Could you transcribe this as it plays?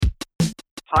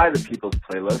Hi, the People's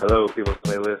Playlist. Hello, People's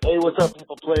Playlist. Hey, what's up,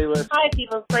 People Playlist? Hi,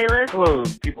 People's Playlist. Hello,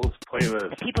 People's Playlist.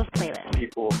 The People's Playlist.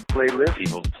 People's Playlist.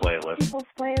 People's Playlist. People's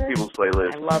Playlist. People's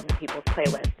Playlist. I love the People's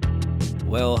Playlist.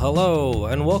 Well, hello,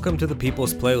 and welcome to the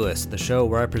People's Playlist, the show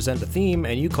where I present a theme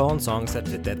and you call in songs that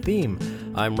fit that theme.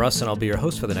 I'm Russ, and I'll be your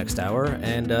host for the next hour,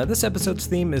 and this episode's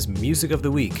theme is Music of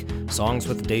the Week, songs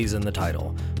with days in the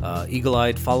title.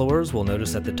 Eagle-eyed followers will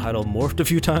notice that the title morphed a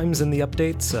few times in the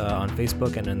updates on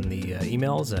Facebook and in the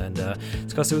emails, and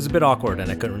it's because it was a bit awkward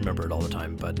and I couldn't remember it all the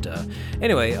time. But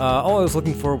anyway, all I was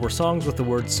looking for were songs with the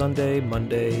words Sunday,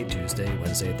 Monday, Tuesday,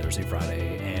 Wednesday, Thursday,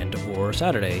 Friday, and or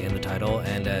Saturday in the title,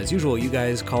 and as usual, you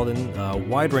guys called in a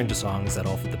wide range of songs that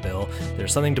all fit the bill.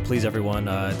 There's something to please everyone.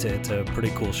 It's a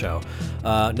pretty cool show.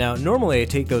 Now, normally I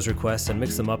take those requests and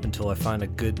mix them up until I find a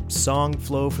good song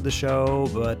flow for the show,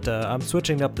 but I'm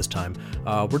switching up this time.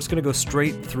 We're just going to go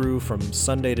straight through from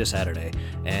Sunday to Saturday,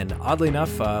 and oddly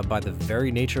enough, by the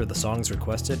very nature of the songs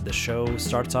requested, the show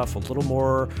starts off a little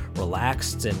more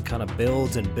relaxed and kind of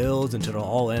builds and builds until it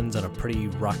all ends on a pretty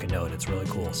rockin' note. It's really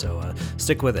cool, so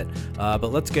stick with it.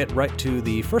 But let's get right to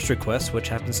the first request, which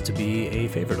happens to be a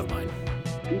favorite of mine.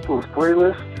 People's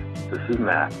Playlist. This is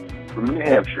Matt from New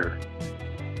Hampshire,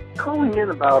 calling in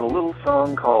about a little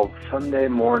song called Sunday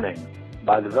Morning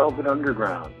by the Velvet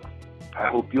Underground. I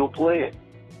hope you'll play it.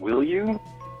 Will you?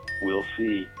 We'll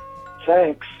see.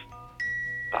 Thanks.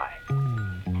 Bye.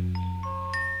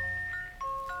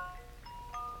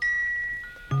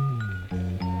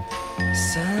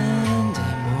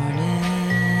 Sunday morning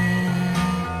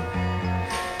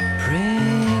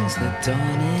brings the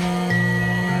dawn in.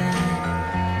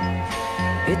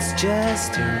 It's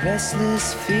just a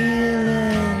restless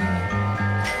feeling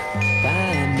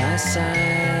by my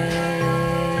side.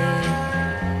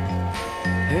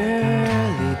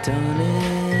 Early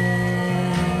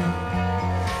dawning,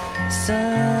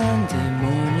 Sunday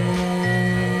morning.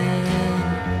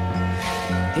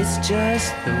 It's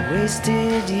just the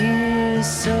wasted years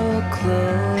so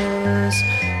close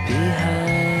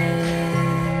behind.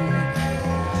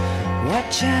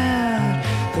 Watch out,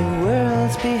 the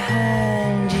world's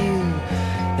behind you.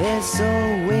 There's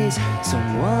always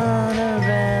someone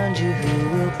around you who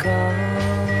will call.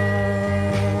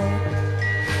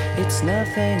 It's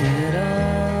nothing at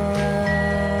all.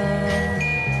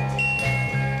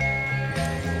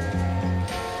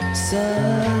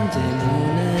 Sunday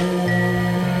morning,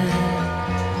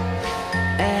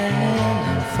 and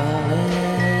I'm falling.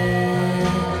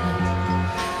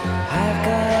 I've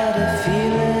got a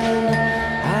feeling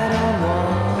I don't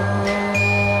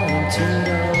want to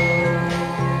know.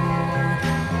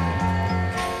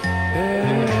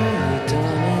 Early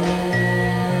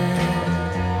dawning,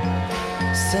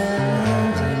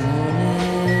 Sunday morning.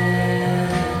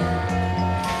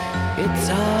 It's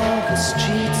all the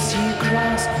streets you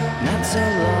crossed not so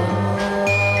long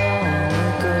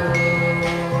ago.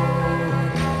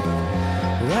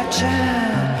 Watch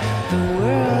out, the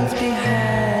world's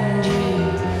behind you.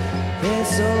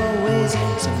 There's always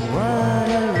someone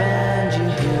around you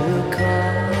who will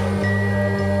call.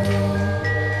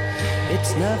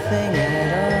 It's nothing at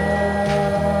all.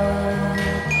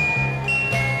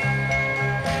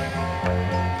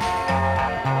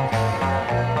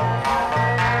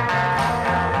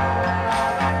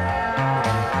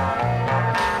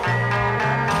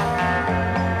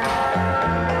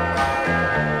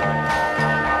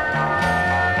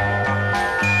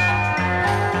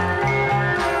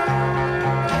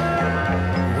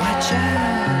 Watch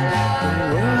out, the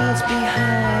world's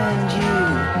behind you.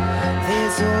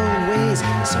 There's always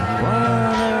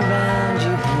someone around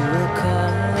you who will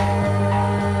call.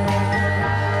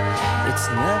 It's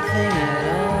nothing at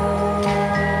all.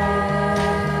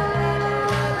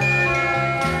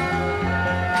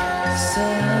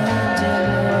 Sunday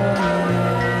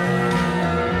morning,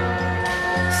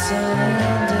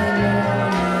 Sunday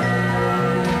morning,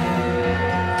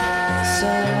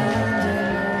 Sunday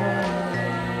morning.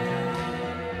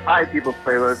 Hi, People's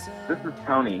Playlist. This is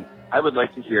Tony. I would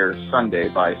like to hear Sunday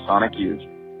by Sonic Youth.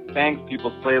 Thanks,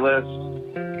 People's Playlist.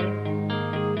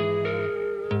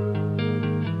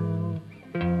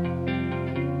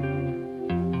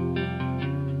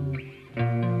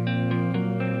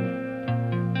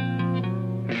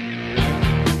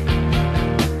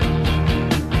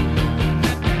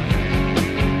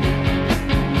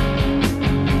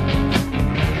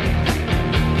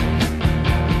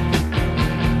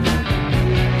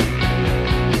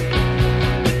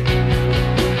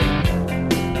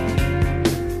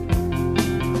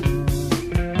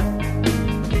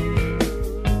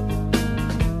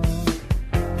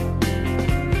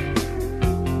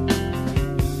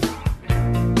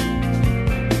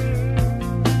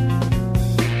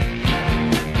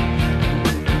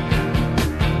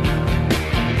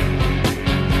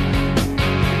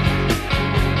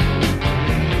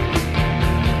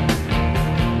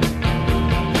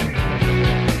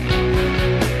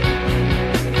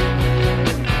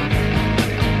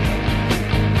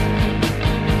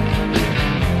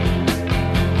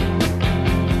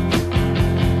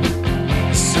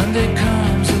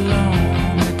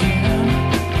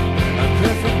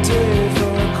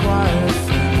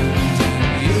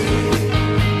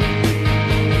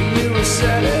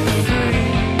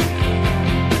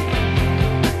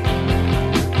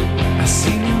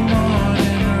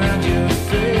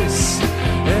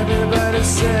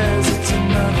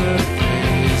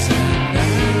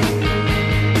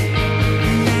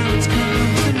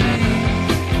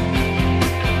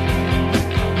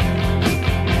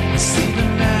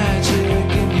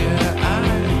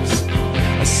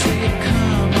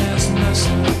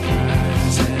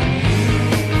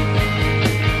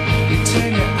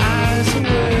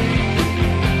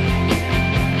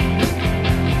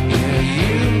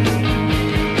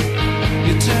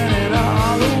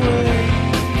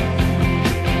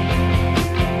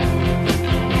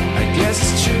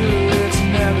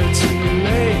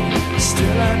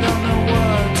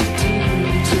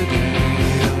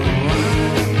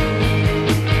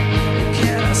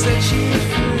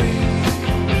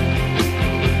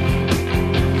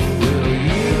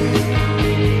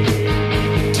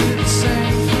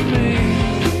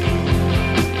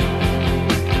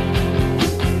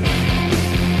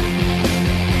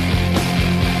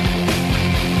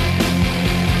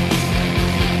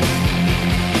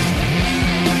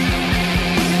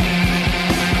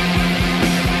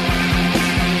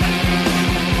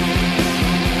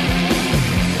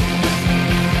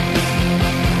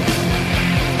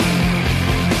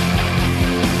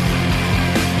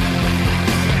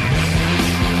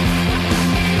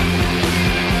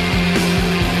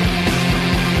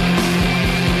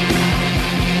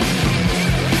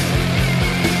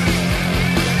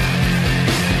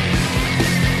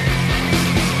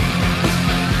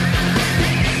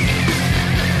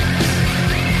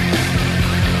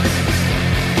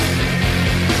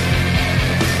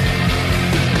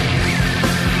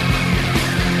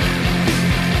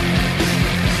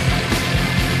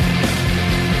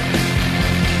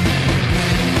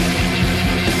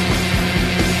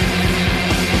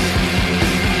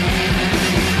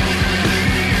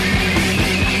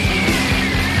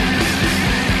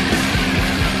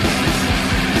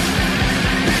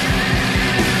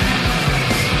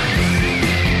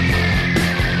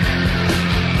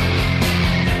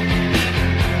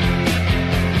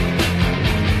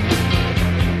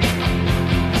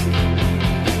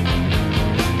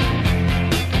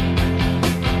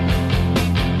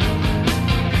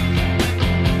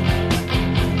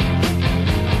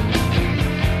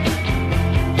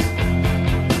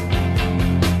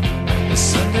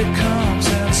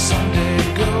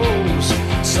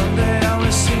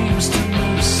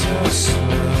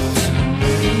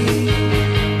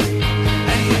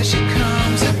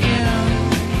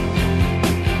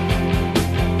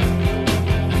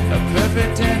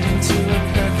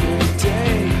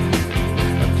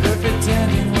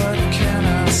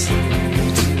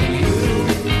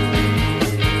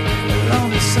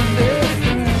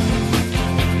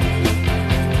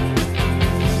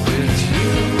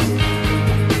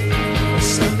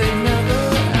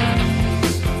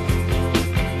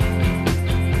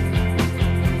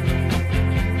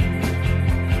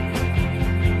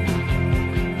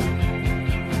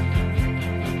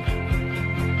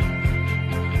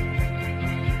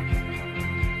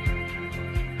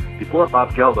 Before Bob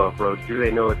Geldof wrote Do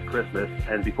They Know It's Christmas,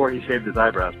 and before he shaved his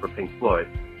eyebrows for Pink Floyd,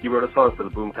 he wrote a song for the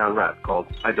Boomtown Rats called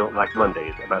I Don't Like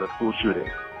Mondays about a school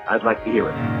shooting. I'd like to hear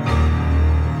it.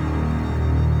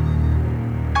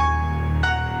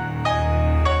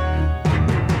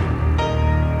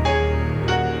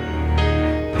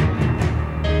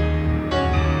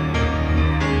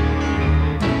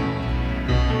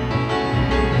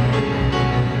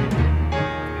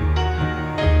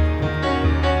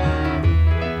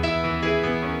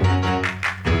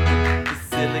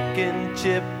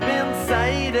 Chip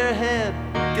inside her head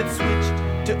gets switched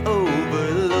to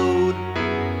overload,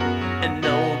 and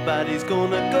nobody's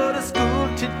gonna go to school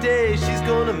today. She's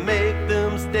gonna make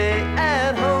them stay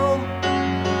at home.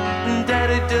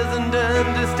 Daddy doesn't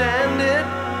understand it.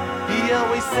 He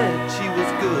always said she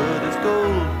was good as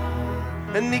gold,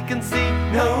 and he can see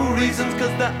no reasons,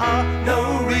 'cause there are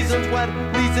no reasons. What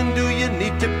reason do you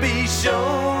need to be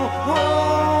shown?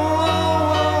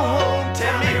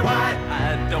 Tell me why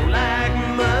I don't like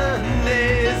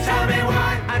Mondays. Tell me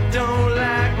why I don't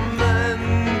like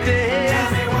Mondays.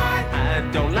 Tell me why I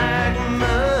don't like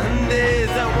Mondays.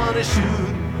 I wanna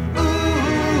shoot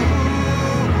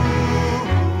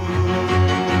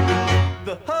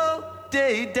the whole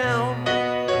day down.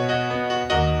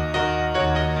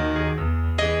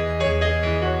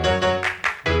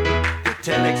 The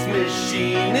telex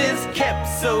machine is kept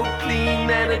so clean,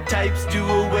 and it types to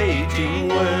a waiting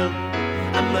world.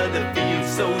 A mother feels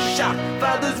so shocked,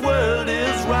 father's world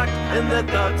is rocked, and their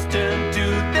thoughts turn to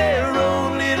their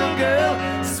own little girl.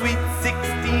 Sweet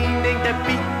 16 ain't that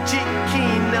peachy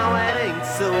keen. Now it ain't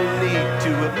so neat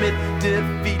to admit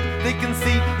defeat. They can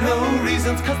see no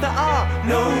reasons, 'cause there are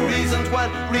no reasons. What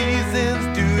reasons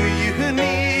do you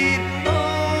need?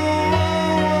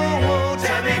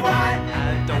 Tell me why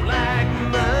I don't like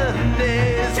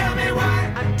Mondays. Tell me why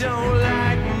I don't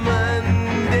like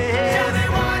Mondays. Tell me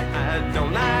why I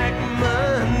don't like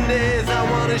Mondays. I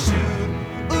wanna shoot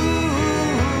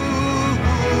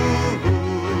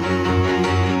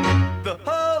the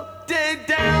whole day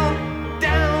down,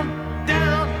 down,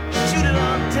 down. Shoot it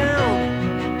on down.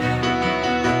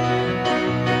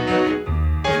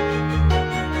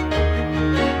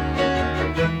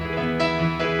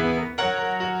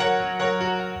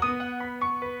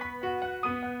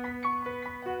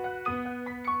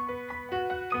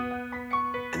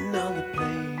 And now the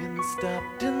playing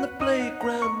stopped in the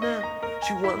playground now.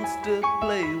 She wants to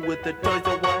play with the toys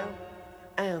a while.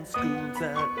 And school's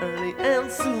out early,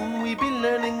 and soon we be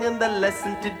learning. And the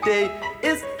lesson today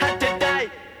is how to die.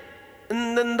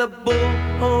 And then the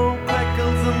bullhorn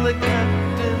crackles, and the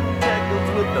captain tackles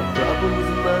with the problems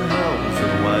in the house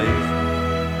and wife.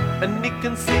 And he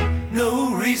can see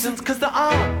no reasons, 'cause there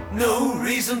are no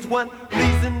reasons. What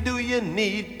reason do you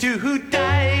need to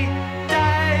die?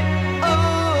 Die,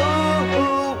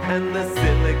 oh. And the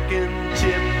silicon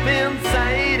chip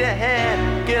inside her head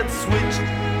gets switched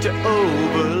to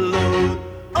overload.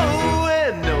 Oh,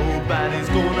 and nobody's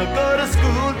gonna go to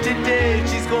school today.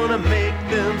 She's gonna make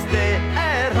them stay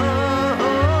at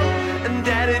home. And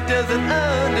Daddy doesn't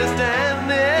understand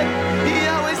it. He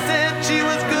always said she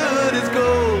was good as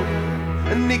gold,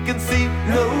 and he can see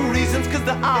no reasons, 'cause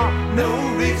there are no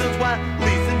reasons. What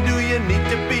reason do you need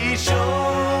to be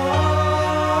shown?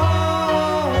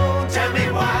 Tell me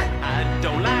why I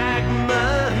don't like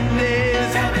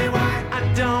Mondays. Tell me why I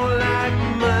don't like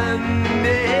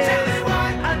Mondays. Tell me why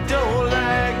I don't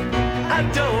like.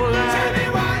 Tell me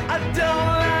why I don't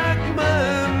like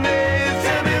Mondays.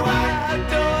 Tell me why I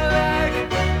don't like.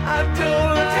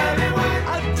 Tell me why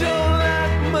I don't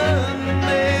like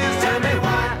Mondays. Tell me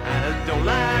why I don't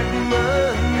like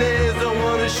Mondays. I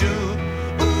wanna shoot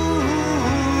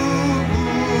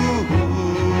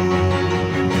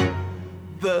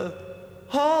the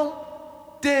whole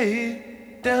day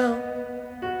down.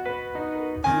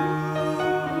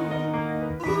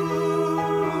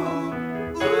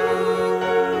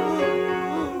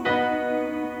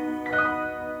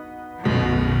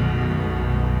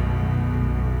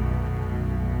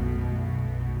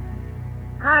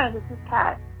 Hi, this is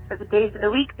Kat. For the Days of the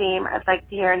Week theme, I'd like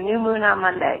to hear New Moon on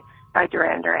Monday by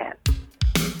Duran Duran.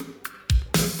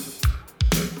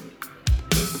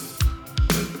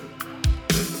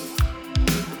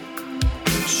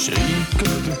 Shake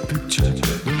up the picture,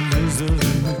 the razor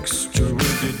mixture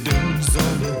with the days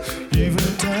on the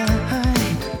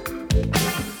eventide.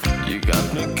 You got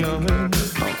me coming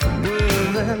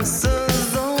with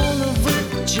answers, all of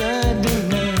which I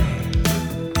deny.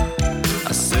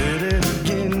 I said it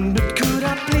again, but could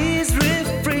I please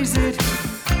rephrase it?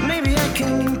 Maybe I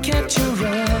can catch your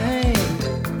eye.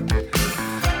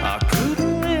 I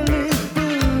couldn't really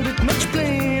put it much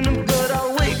plainer, but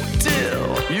I'll wait till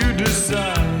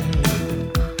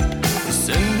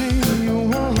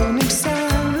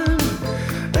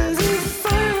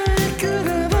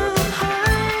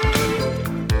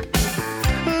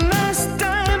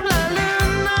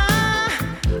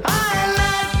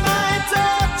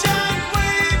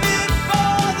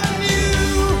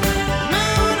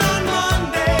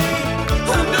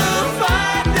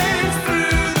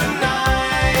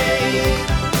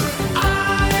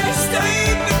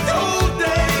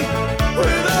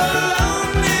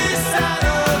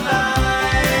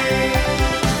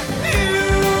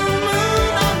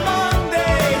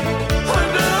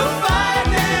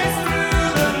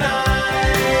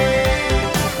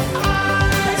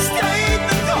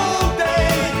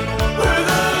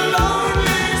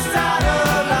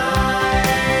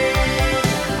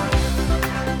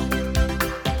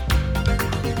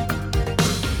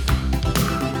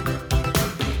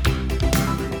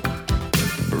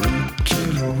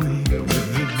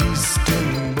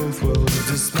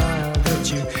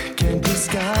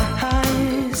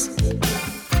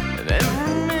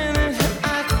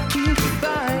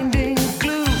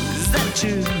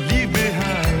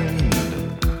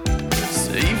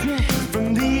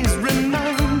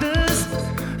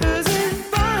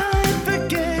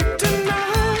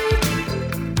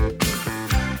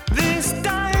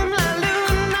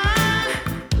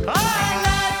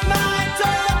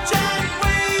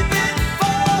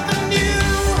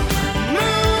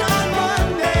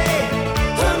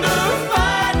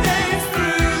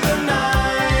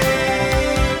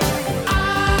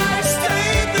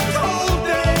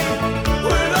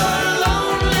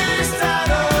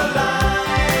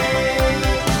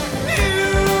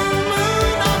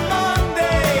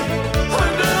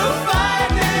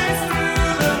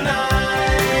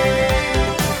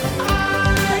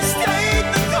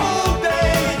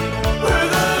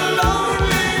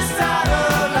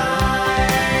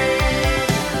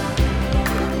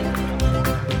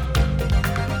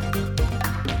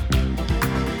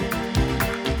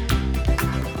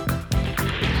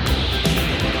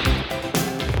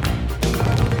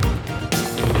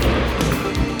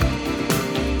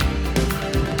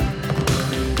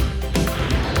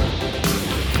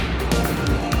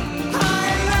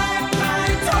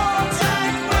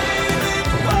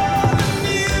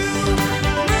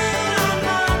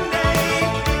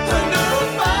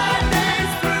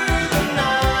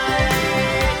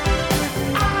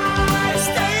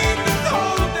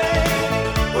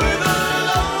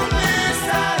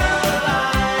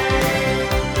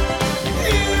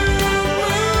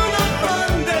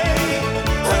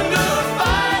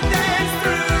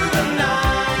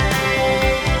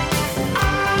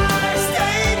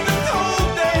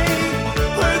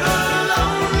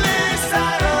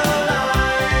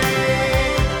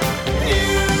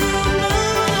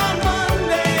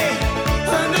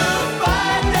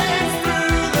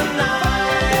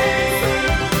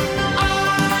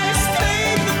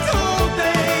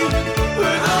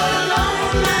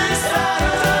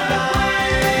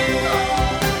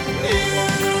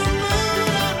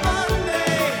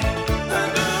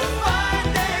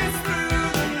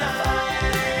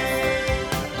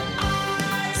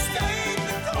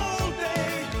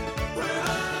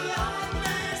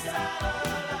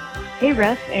Hey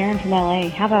Russ, Aaron from LA.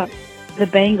 How about the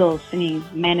Bangles singing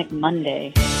Manic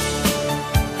Monday?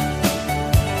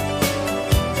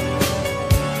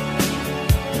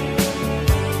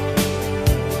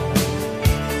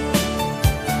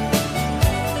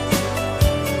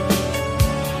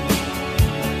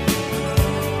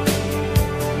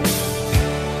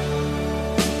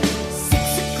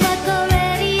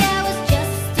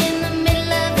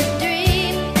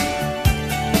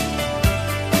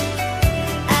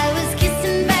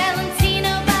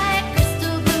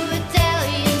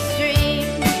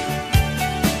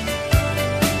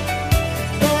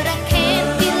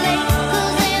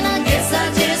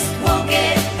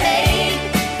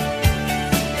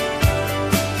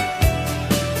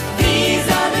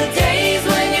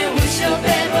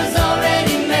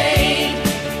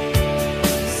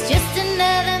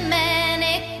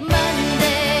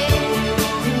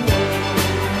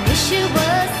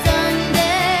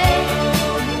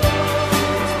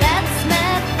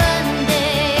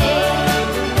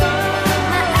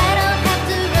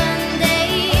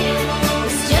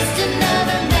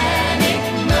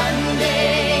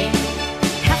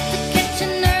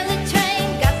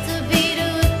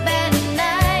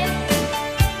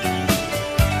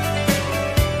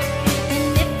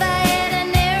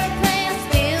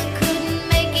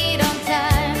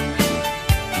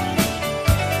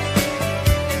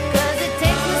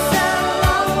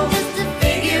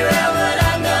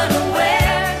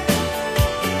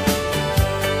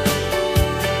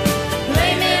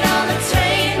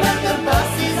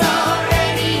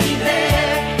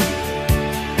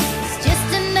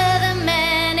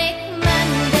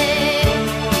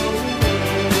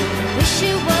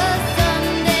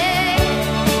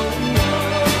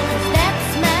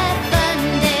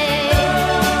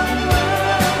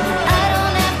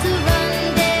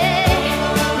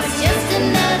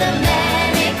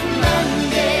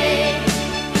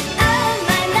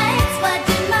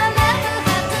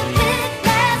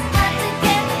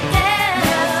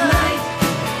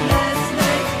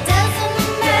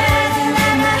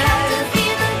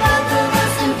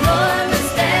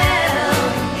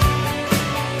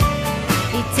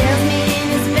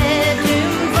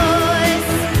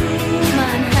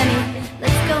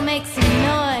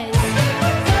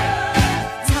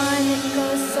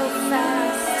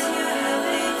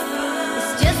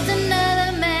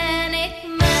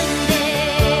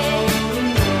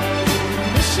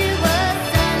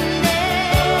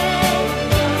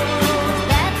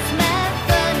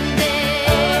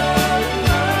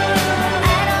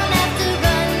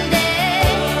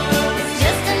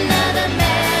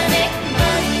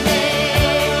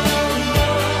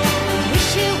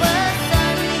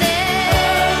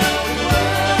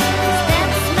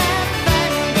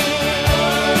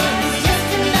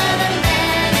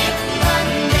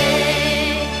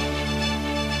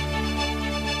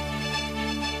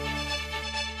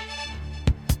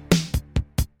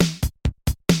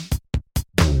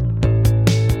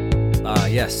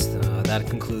 That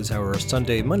concludes our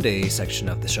Sunday Monday section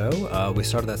of the show. We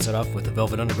started that set off with the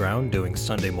Velvet Underground doing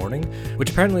Sunday Morning,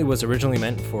 which apparently was originally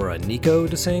meant for Nico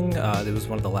to sing. It was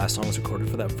one of the last songs recorded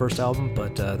for that first album,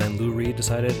 but then Lou Reed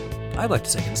decided I'd like to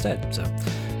sing instead. So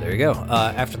there you go.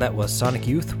 After that was Sonic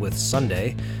Youth with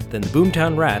Sunday, then the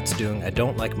Boomtown Rats doing I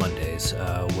Don't Like Mondays,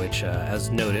 which,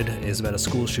 as noted, is about a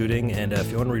school shooting, and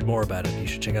if you want to read more about it, you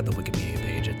should check out the Wikipedia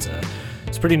page.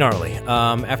 It's pretty gnarly.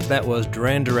 After that was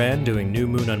Duran Duran doing New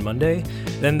Moon on Monday,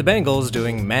 then the Bangles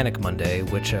doing Manic Monday,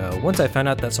 which once I found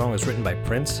out that song was written by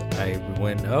Prince, I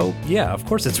went, oh yeah, of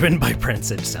course it's written by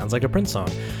Prince, it sounds like a Prince song,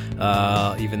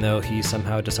 even though he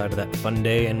somehow decided that Fun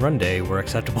Day and Run Day were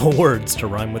acceptable words to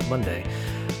rhyme with Monday.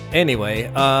 Anyway,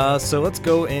 so let's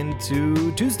go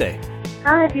into Tuesday.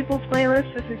 Hi, People's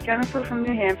Playlist, this is Jennifer from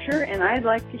New Hampshire, and I'd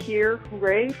like to hear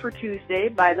Hooray for Tuesday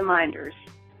by the Minders.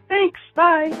 Thanks,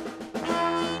 bye!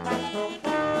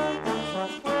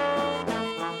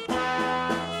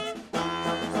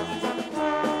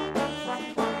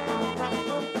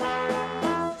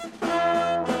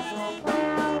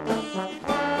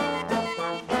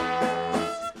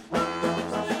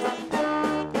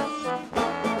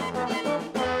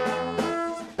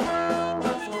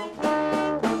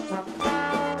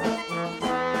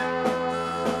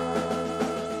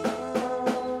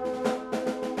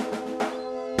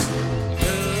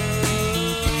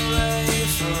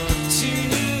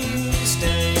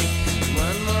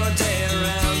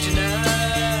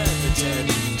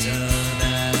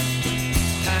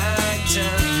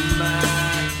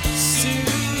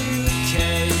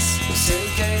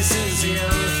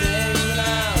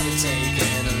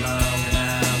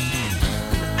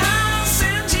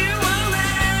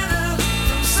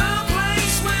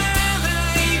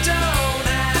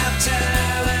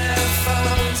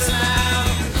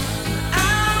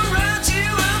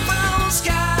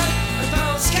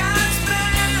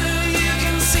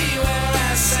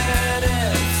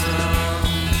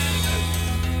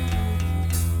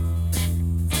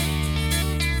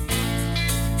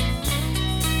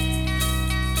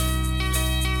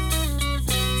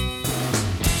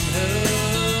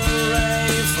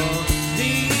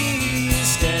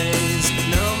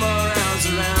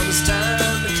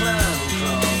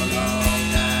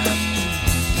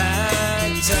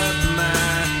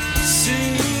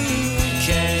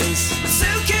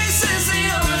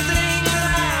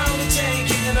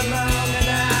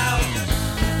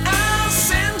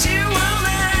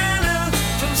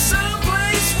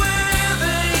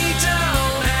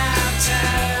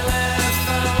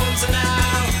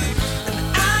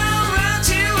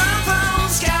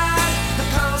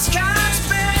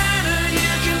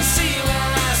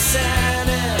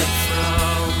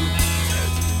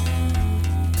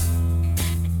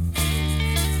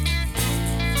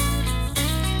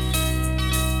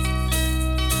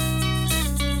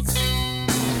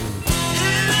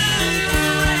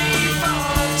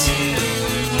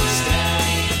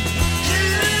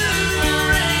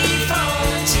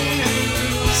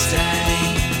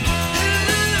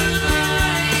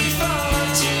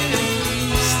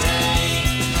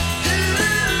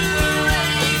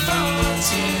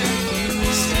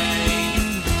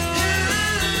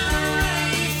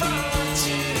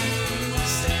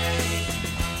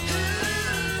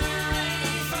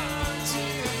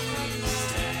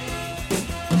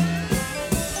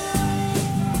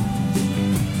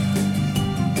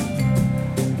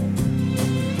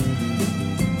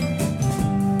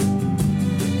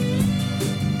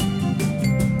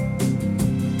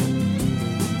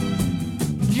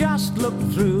 Just look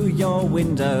through your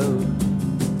window.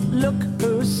 Look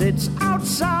who sits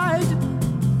outside.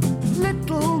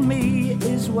 Little me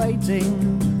is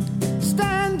waiting,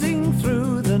 standing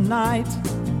through the night.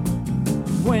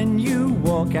 When you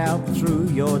walk out through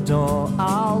your door,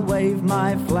 I'll wave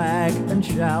my flag and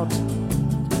shout,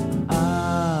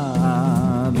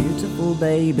 ah, beautiful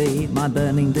baby, my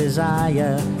burning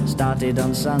desire started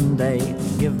on Sunday.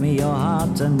 Give me your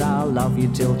heart and I'll love you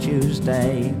till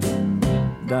Tuesday.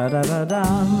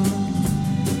 Da-da-da-dum,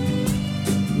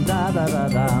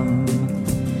 da-da-da-dum,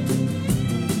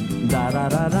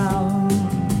 da-da-da-dum,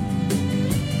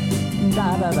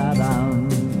 da-da-da-dum.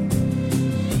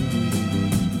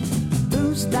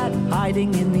 Who's that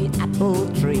hiding in the apple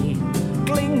tree,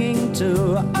 clinging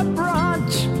to a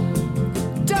branch?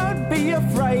 Don't be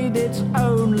afraid, it's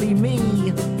only me,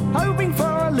 hoping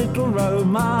for a little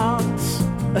romance.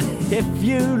 If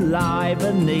you lie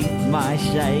beneath my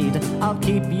shade, I'll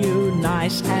keep you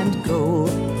nice and cool.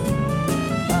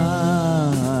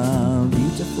 Ah,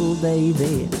 beautiful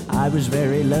baby, I was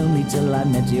very lonely till I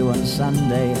met you on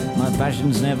Sunday. My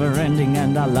passion's never ending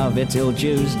and I love it till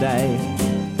Tuesday.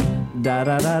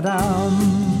 Da-da-da-dum,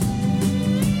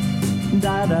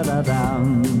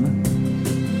 da-da-da-dum,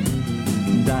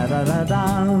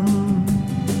 da-da-da-dum,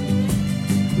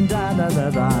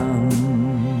 da-da-da-dum,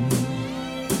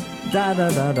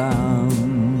 da-da-da-dum,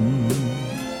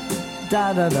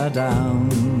 da-da-da-dum,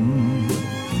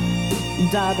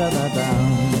 da-da-da-dum.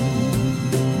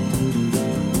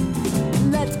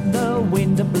 Let the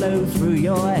wind blow through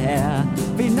your hair.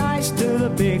 Be nice to the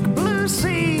big blue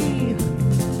sea.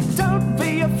 Don't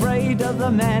be afraid of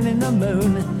the man in the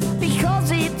moon,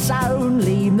 because it's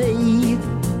only me.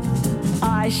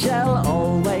 I shall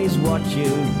always watch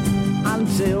you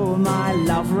until my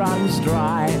love runs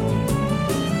dry.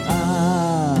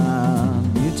 Ah,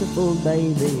 beautiful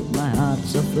baby, my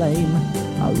heart's aflame.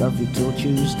 I'll love you till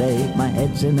Tuesday. My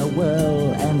head's in a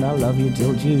whirl and I'll love you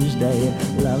till Tuesday.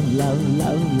 Love, love,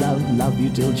 love, love, love you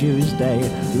till Tuesday.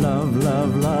 Love,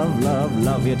 love, love, love,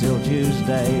 love you till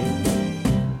Tuesday.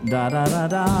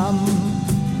 Da-da-da-dum,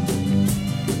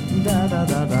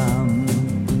 da-da-da-dum,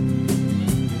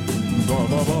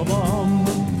 ba-ba-ba-bum,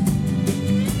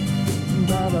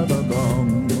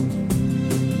 da-da-da-dum,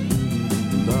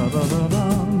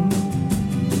 da-da-da-dum,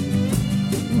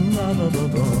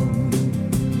 da-da-da-dum,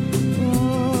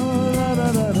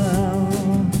 da-da-da-dum,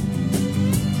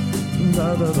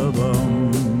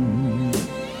 da-da-da-dum,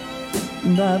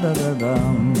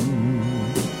 da-da-da-dum.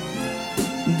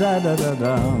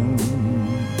 Da-da-da-dum,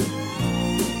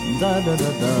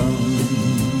 da-da-da-dum.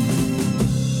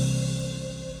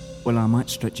 Well, I might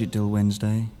stretch it till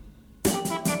Wednesday.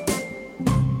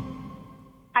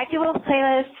 Hi, People's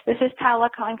Playlist. This is Paula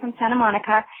calling from Santa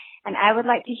Monica, and I would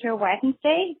like to hear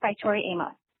Wednesday by Tori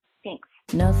Amos. Thanks.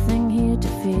 Nothing here to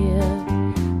fear.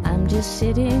 I'm just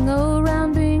sitting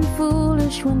around being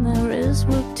foolish when there is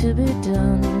work to be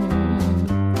done.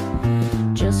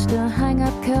 Just a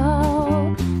hang-up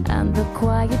call and the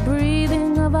quiet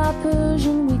breathing of our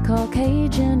Persian we call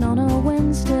Cajun on a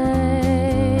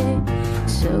Wednesday.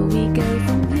 So we go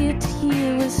from year to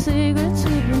year with secrets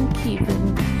we've been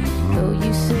keeping, though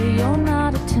you say you're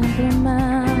not a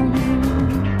temperament.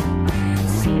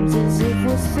 Seems as if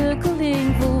we're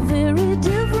circling for very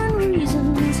different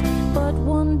reasons, but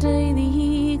one day the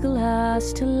eagle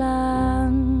has to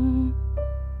land.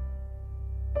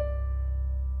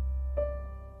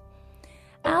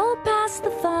 I'll pass the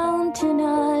fountain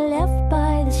I left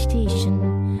by the station.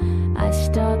 I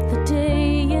start the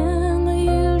day in the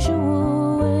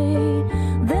usual way,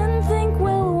 then think,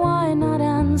 well, why not,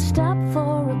 and stop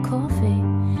for a coffee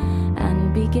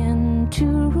and begin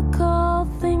to recall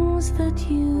things that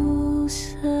you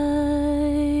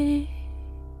say.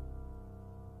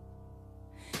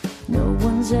 No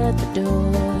one's at the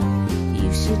door.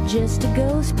 You suggest a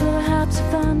ghost, perhaps a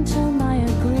phantom. I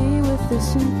agree with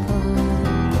this in part.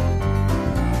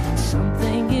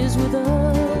 Something is with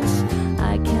us.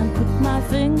 I can't put my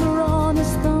finger on a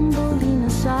Thumbelina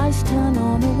size 10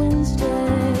 on a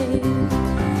Wednesday.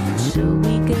 So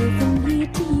we go from year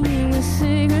to year with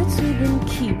cigarettes we've been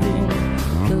keeping,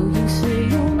 though you say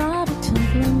you're not a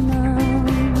temperament.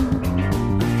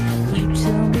 You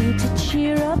tell me to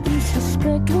cheer up, you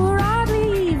suspect we're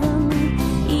oddly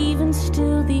even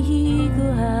still the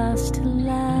eagle has to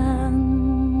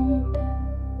land.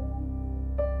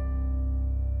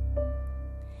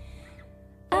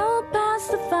 I'll pass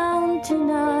the fountain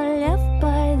I left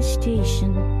by the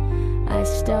station. I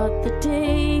start the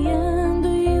day in the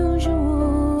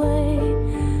usual way,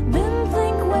 then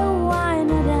think, well, why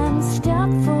not, and stop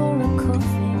for a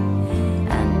coffee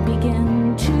and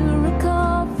begin to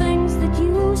recall things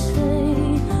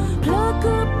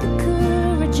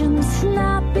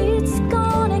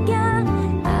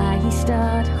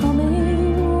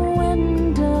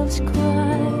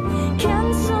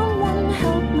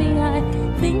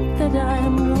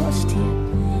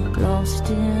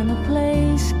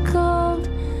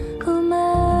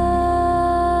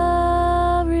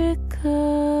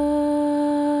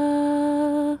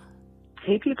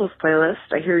People's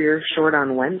Playlist. I hear you're short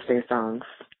on Wednesday songs.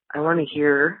 I want to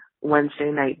hear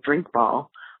Wednesday Night Drink Ball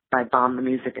by Bomb the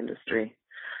Music Industry.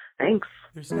 Thanks.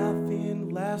 There's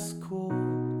nothing less cool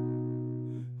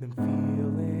than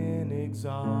feeling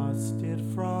exhausted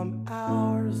from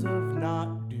hours of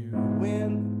not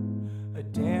doing a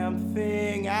damn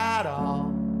thing at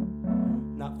all.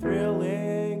 Not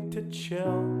thrilling to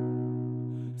chill.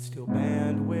 Steal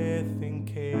bandwidth and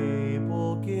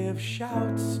cable, give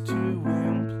shouts to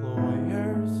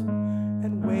employers,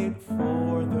 and wait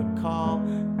for the call.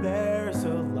 There's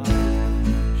a light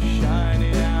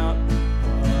shining out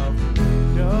of the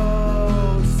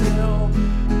windowsill,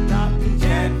 not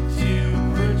content to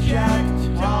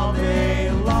project all day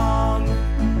long.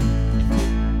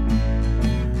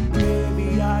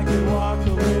 Maybe I could walk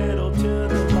a little to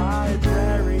the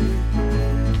library.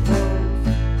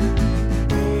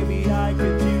 I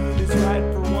could do this right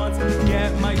for once and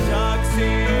get my ducks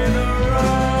in a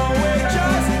row and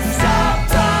just stop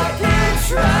talking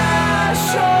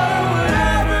trash or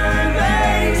whatever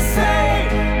they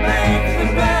say. Make the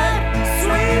bed,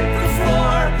 sweep the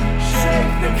floor,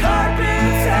 shake the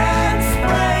carpets and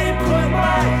spray. Put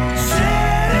my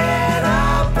shit in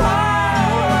a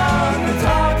pile on the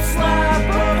top slab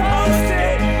of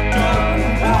Post-it. Don't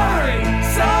worry,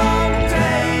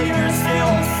 someday you're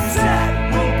still set.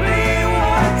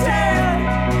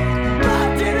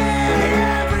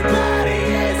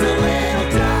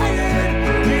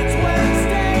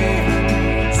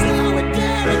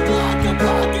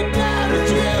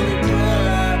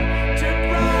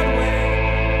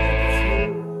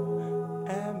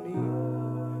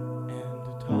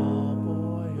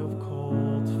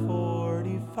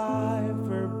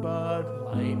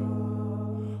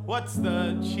 What's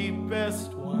the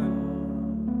cheapest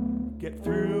one? Get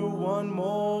through one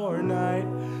more night.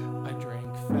 I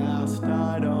drink fast,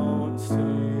 I don't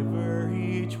savor.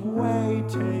 Each way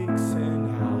takes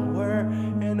an hour,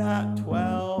 and at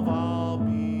 12 I'll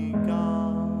be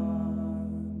gone.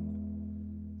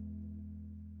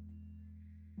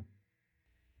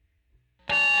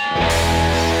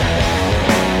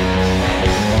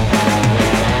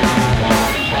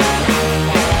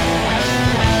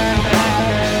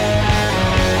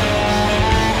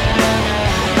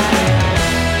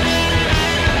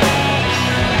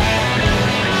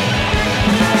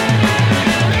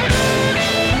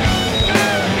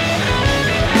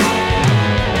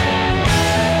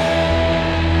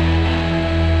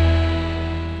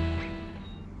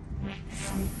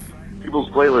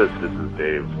 Playlist, this is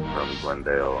Dave from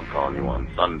Glendale. I'm calling you on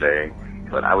Sunday,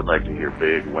 but I would like to hear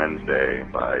Big Wednesday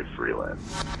by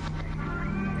Freelance.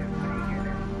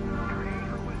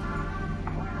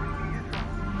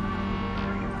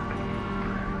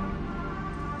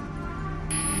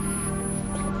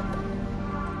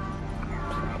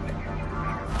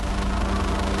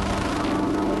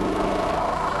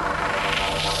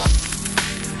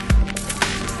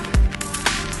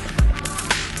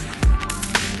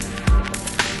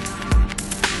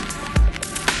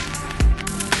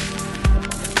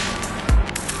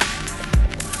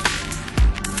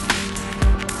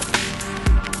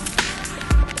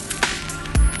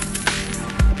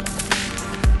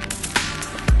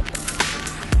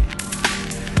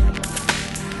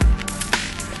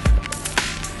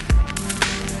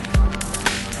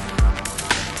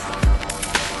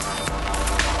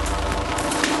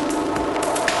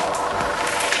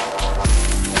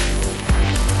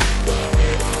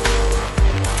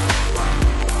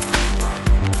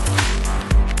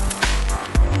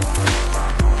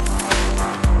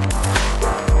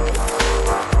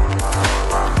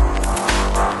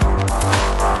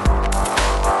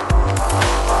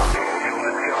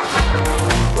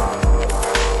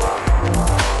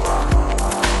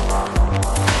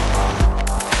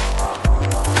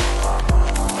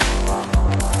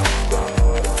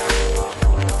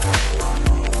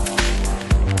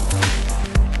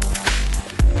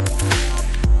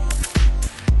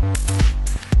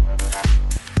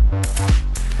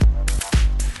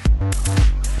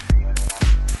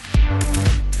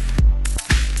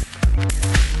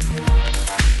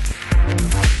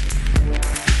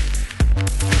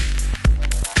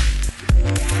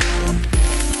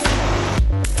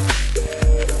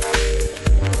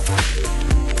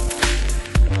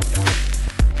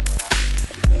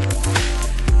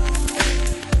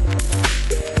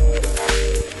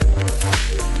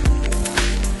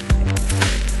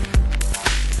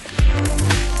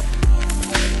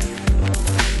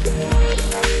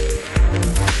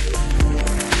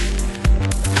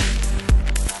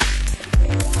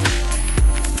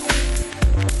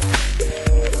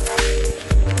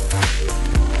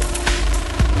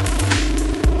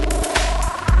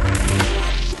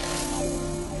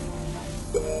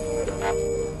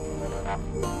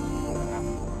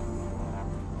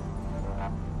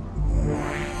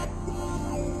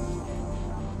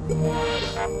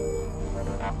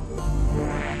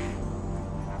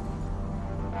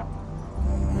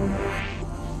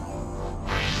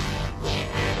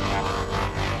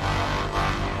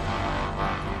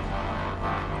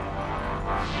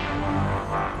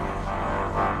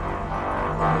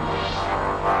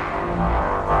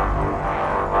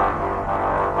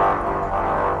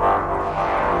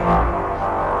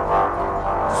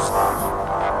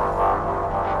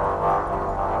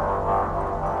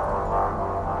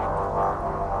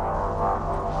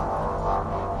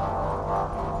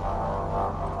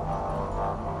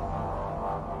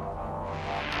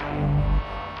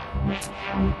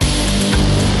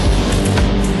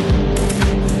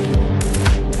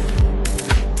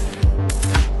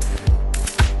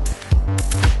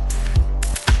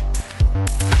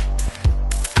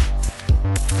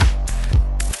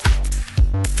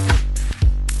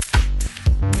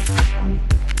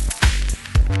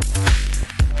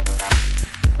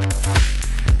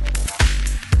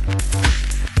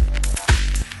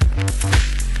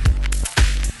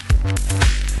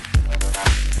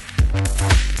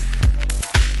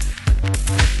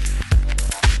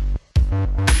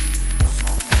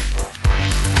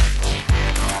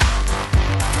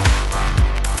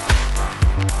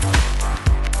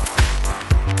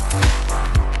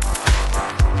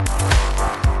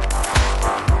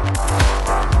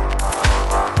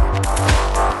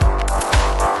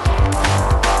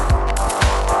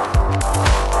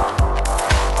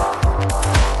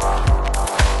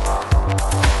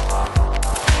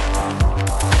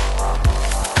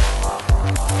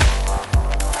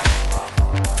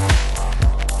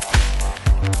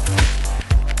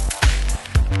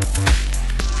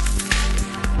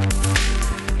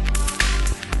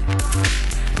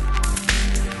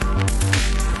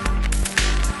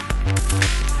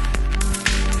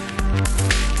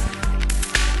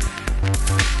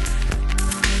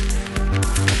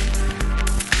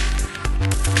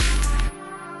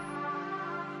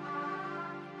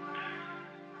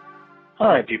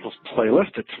 Hi, People's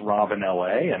Playlist. It's Rob in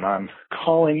LA, and I'm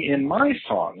calling in my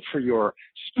song for your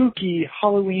spooky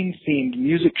Halloween-themed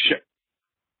music show.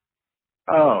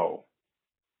 Oh.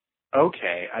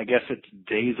 Okay, I guess it's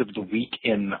days of the week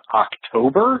in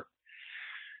October?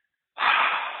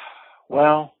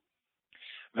 Well,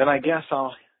 then I guess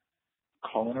I'll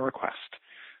call in a request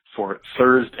for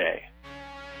Thursday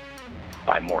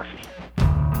by Morphe.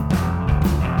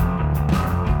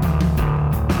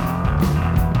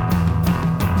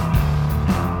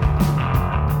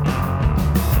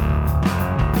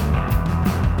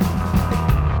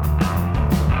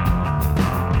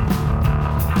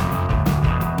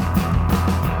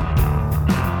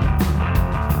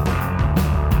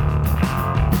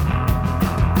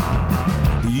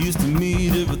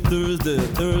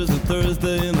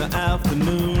 Thursday in the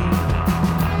afternoon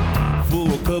for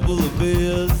a couple of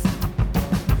beers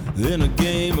and a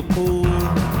game of pool.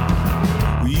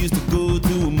 We used to go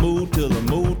to a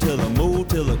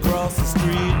motel across the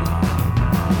street.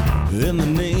 And the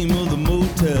name of the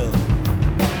motel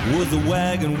was the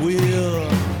Wagon Wheel.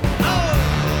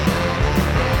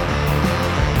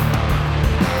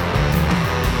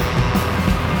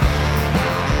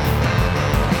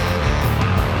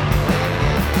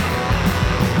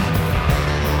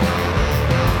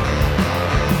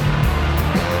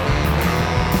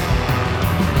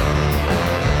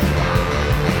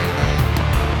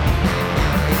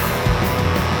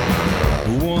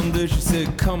 She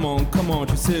said, come on,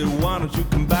 she said, why don't you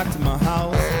come back to my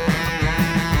house?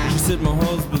 She said, my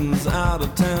husband's out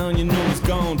of town, you know he's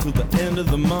gone till the end of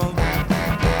the month.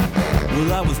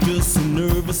 Well, I was just so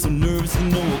nervous, you know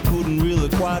I couldn't really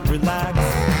quite relax.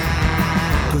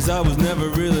 Cause I was never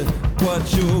really quite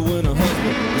sure when her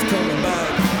husband was coming back.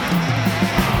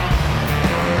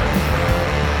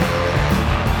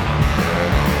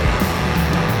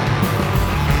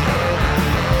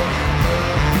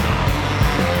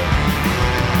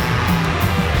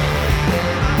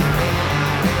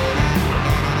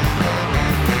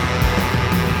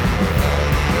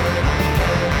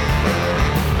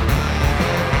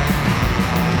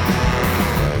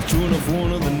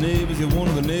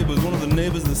 One of the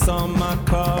neighbors that saw my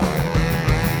car.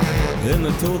 Then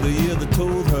they told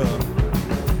her,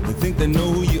 they think they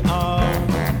know who you are.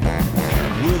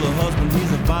 Well, the husband,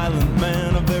 he's a violent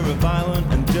man, a very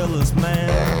violent and jealous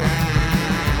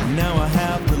man. Now I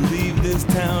have to leave this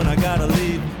town, I gotta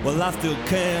leave, well I still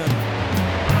can.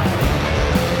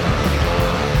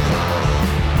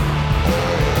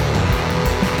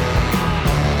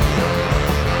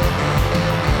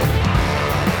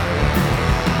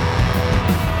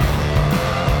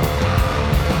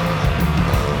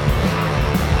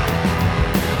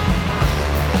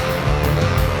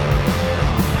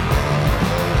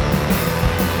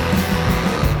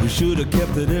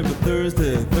 every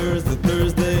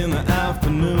Thursday in the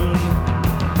afternoon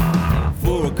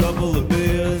for a couple of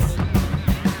beers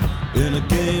in a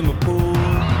game of pool.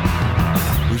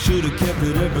 We should have kept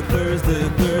it every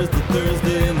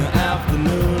Thursday in the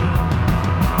afternoon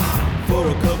for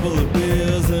a couple of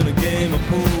beers and a game of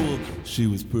pool. She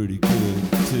was pretty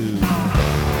good too.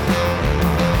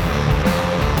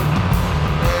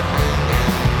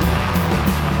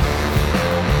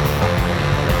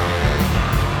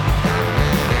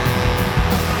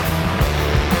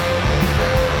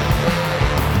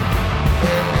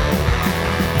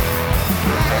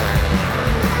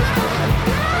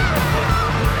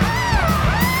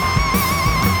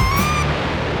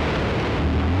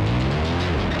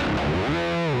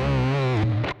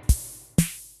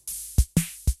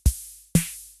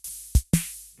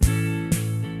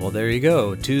 There you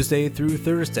go, Tuesday through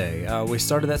Thursday. We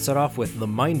started that set off with The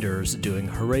Minders doing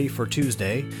Hooray for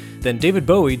Tuesday, then David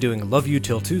Bowie doing Love You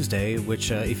Till Tuesday,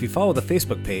 which if you follow the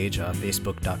Facebook page,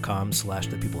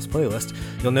 facebook.com/The People's Playlist,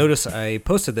 you'll notice I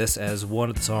posted this as one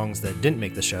of the songs that didn't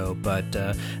make the show, but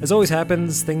as always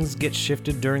happens, things get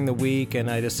shifted during the week, and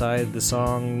I decided the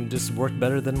song just worked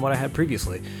better than what I had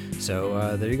previously.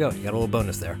 So there you go, you got a little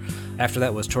bonus there. After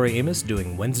that was Tori Amos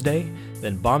doing Wednesday,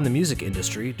 then Bomb the Music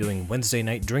Industry doing Wednesday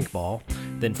Night Drink Ball,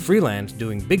 then Freeland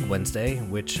doing Big Wednesday,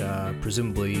 which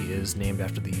presumably is named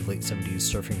after the late 70s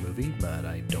surfing movie, but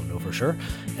I don't know for sure.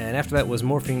 And after that was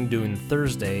Morphine doing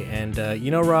Thursday, and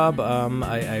Rob,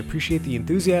 I appreciate the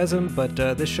enthusiasm, but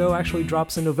this show actually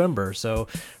drops in November, so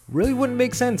really wouldn't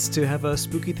make sense to have a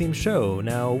spooky themed show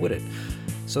now, would it?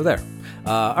 So there.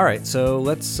 Alright, so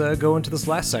let's go into this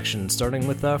last section, starting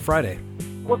with Friday.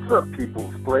 What's up,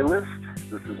 People's Playlist?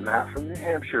 This is Matt from New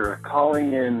Hampshire,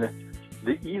 calling in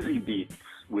the Easy Beats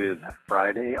with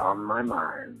Friday on My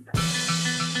Mind.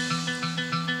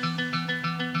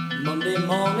 Monday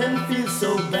morning feels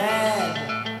so bad.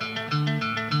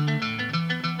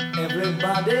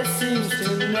 Everybody seems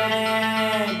to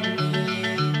nag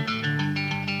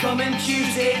me. Coming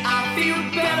Tuesday I feel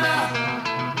better.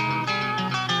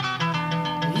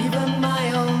 Even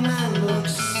my old man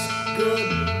looks good.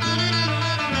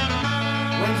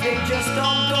 Wednesday just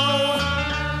don't go.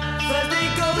 Thursday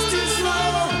goes too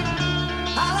slow.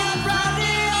 I'll have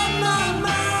Friday on my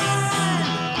mind.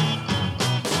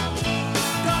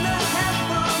 Gonna have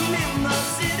fun in the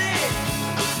city.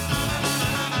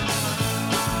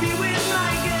 Be with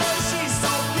my girl, she's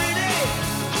so pretty.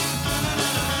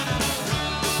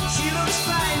 She looks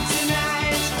fine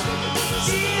tonight.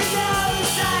 She's all the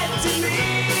sight to me.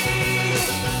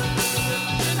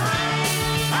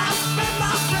 I spent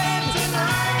my friend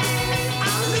tonight.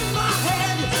 I lift my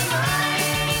head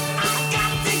tonight. I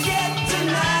got to get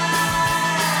tonight.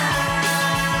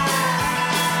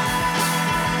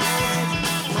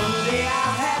 Monday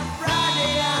I'll have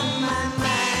Friday on my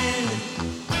mind.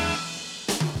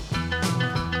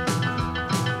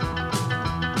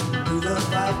 Do the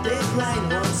 5-day grind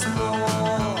once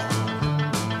more.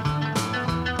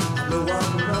 I know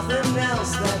I'm nothing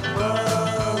else that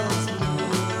bugs me.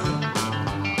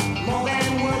 More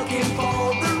than working for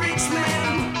the rich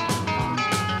man.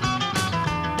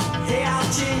 Hey, I'll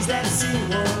change that scene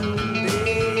one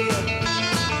day.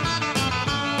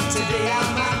 Today I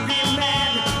might be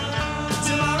mad.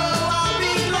 Tomorrow I'll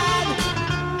be glad.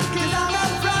 'Cause I'm a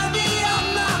Friday on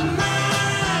my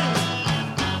mind.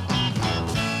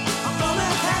 I'm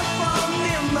gonna have fun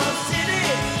in the city.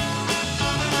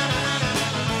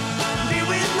 Be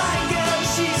with my girl,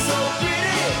 she's so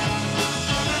pretty.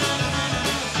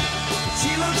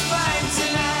 She looks fine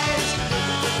tonight.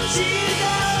 She's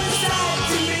all the sight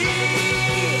to me.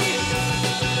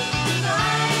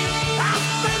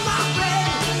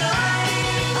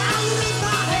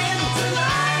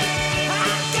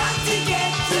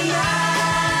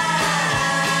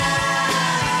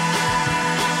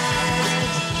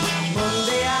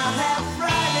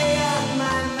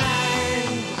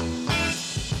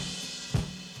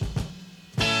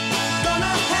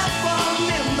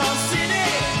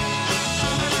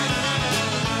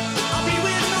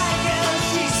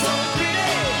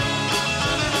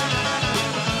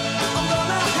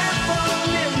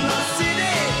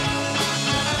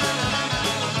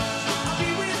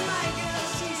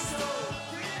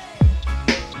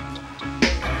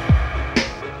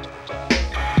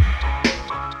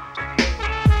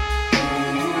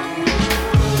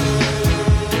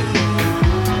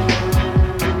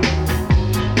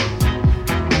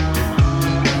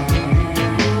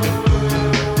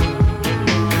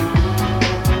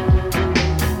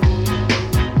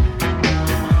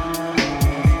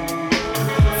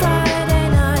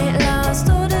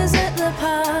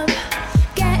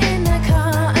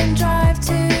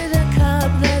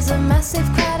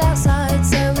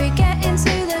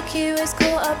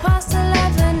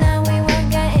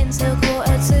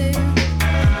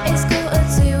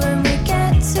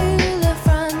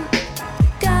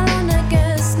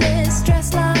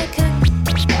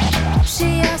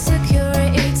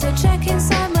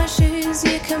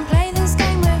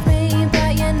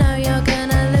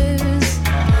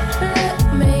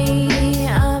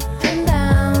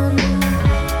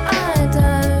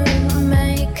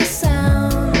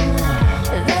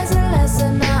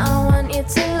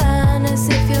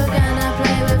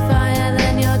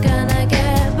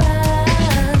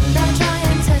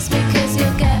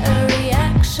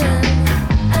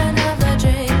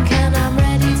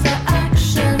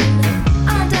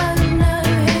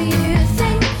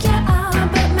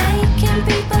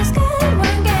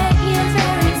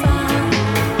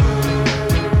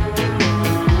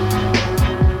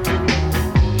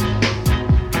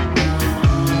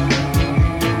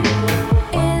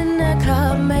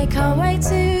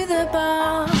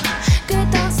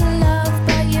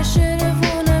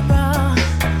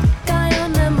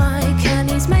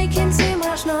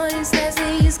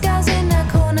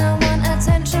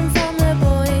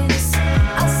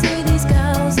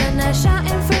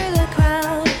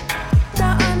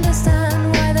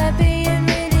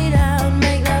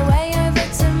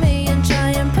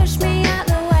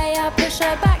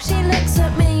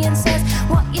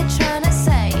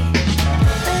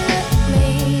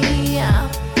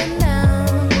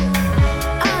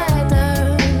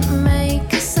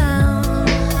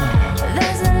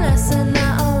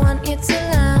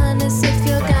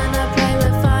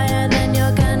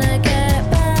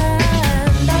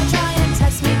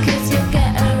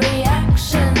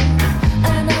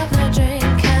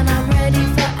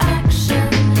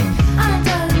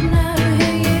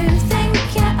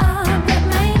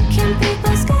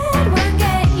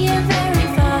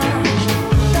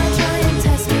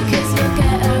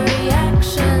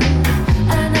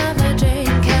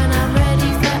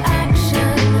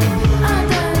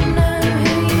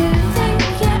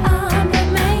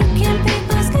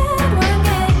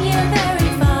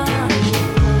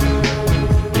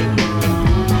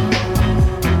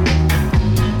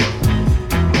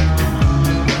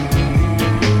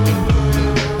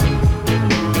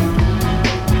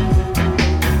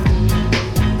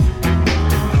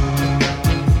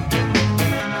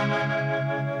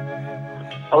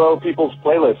 Hello, People's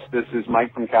Playlist. This is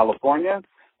Mike from California.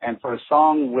 And for a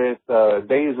song with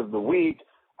Days of the Week,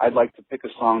 I'd like to pick a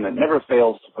song that never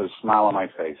fails to put a smile on my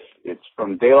face. It's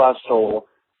from De La Soul,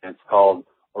 and it's called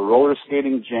A Roller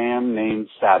Skating Jam Named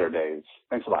Saturdays.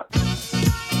 Thanks a lot.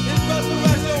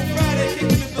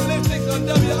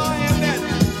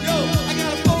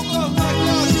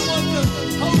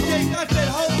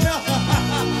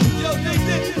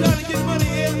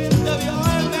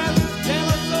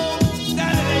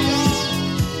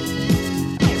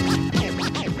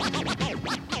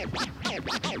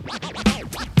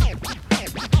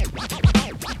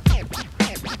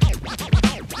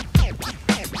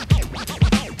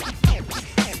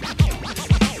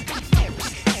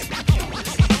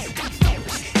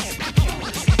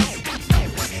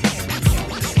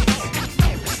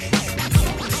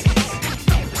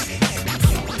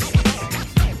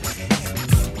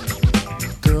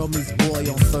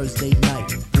 Thursday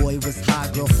night. Boy was high,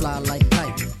 girl fly like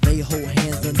kite. They hold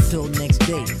hands until next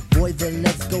day. Boy, then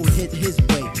let's go hit his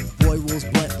way. Boy rolls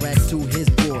blunt rack to his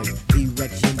boys.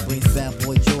 Erection brings bad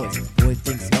boy joys. Boy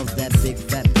thinks of that big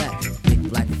fat fat. Big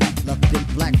black fat, love big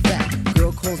black fat.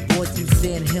 Girl calls boy to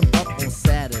stand him up on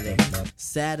Saturday.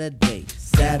 Saturday, it's a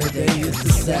Saturday,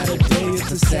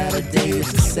 it's a Saturday,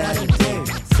 it's a Saturday.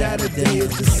 Saturday,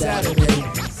 it's a Saturday.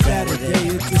 Saturday,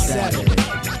 it's a Saturday.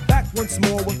 Once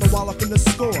more with the wallop in the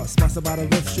score. Sponsored by the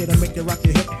riff shit to make you rock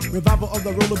your hip. Revival of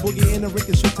the roller boogie in the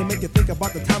rickin' shit to make you think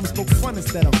about the time we spoke fun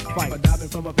instead of fight. But diving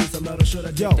from a piece of metal should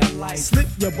have yo, slip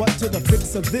your butt to the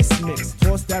fix of this mix.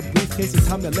 Toss that briefcase, it's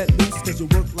time to let loose. Cause you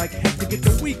work like heck to get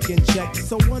the weekend check.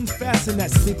 So unfasten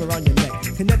that sleeve around your neck.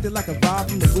 Connected like a vibe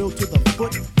from the wheel to the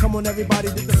foot. Come on everybody,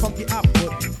 get the funky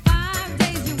output. 5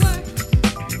 days you work,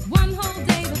 1 whole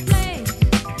day to play.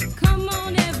 Come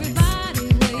on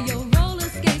everybody, wear your roller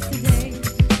skates today.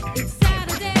 It's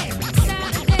Saturday,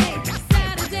 Saturday,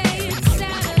 Saturday, it's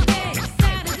Saturday,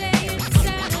 Saturday, it's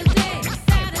Saturday,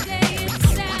 Saturday, it's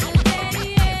Saturday,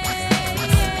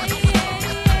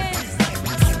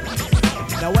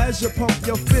 yeah. Now as you pump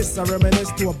your fists, I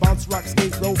reminisce to a bounce rock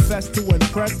skate roll fest to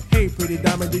impress. Hey pretty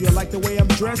diamond, do you like the way I'm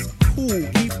dressed? Cool,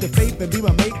 keep the faith and be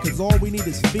my mate, cause all we need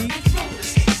is feet.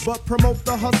 But promote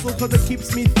the hustle cause it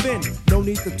keeps me thin. No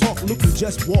need to talk, look who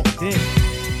just walked in.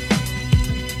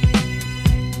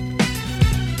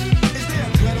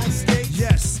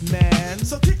 Yes, man.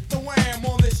 So kick the wham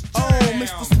on this jam. Oh,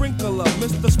 Mr. Sprinkler,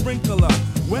 Mr. Sprinkler.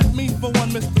 Wet me for one,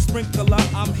 Mr. Sprinkler.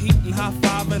 I'm heating high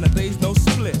five and a day's no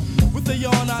split. With a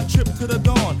yawn, I trip to the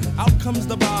dawn. Out comes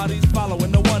the bodies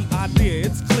following the one idea.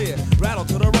 It's clear. Rattle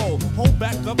to the roll. Hold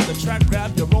back up the track,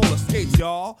 grab your roller skates,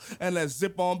 y'all. And let's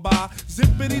zip on by.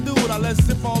 Zippity doo, now let's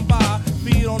zip on by.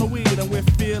 Feed on the weed and we're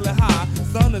feeling high.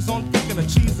 Sun is on thick and the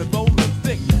cheese is rolling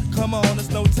thick. Come on, it's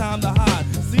no time to hide.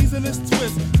 Season is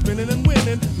twist, spinning and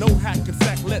winning. No hack and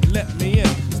sack, let me in.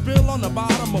 Spill on the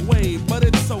bottom away, but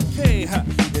it's okay.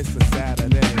 It's a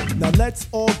Saturday. Now let's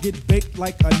all get baked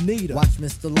like Anita. Watch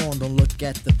Mr. Lawn, don't look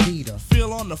at the Peter.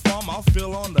 Feel on the farm, I'll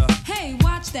feel on the. Hey,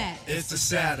 watch that. It's a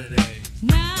Saturday.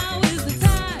 Now is the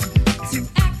time to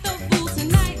act the fool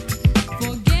tonight.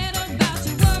 Forget about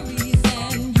your worries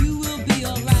and you will be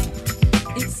alright.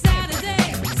 It's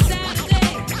Saturday,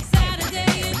 Saturday, Saturday,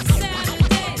 it's Saturday,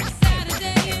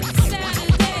 Saturday, it's Saturday,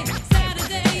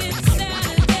 Saturday, it's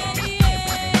Saturday,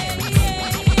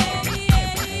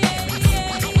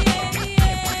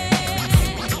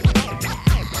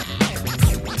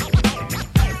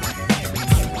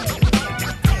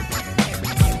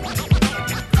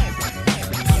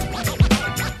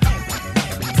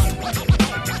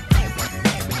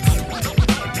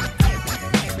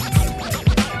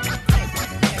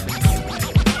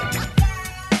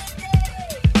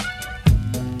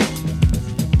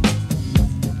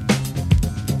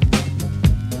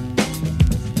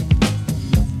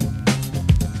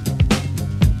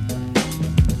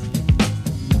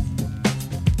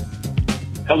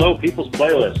 Hello, People's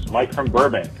Playlist. Mike from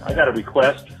Burbank. I got a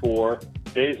request for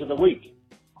Days of the Week.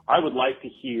 I would like to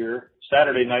hear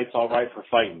Saturday Night's All Right for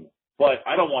Fighting, but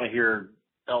I don't want to hear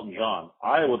Elton John.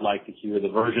 I would like to hear the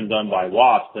version done by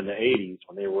Wasp in the 80s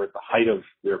when they were at the height of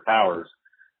their powers.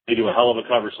 They do a hell of a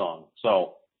cover song.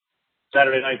 So,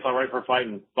 Saturday Night's All Right for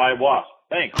Fighting by Wasp.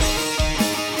 Thanks.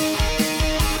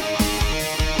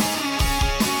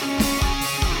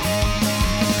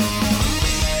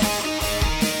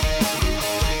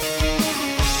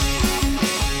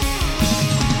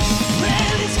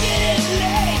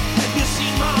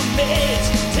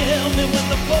 Tell me when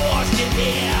the boys get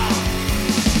here.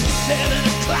 7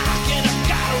 o'clock and I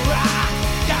gotta rock.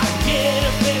 Gotta get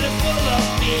a belly full of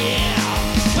beer.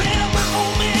 Well, my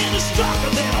old man is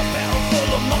stronger than a barrel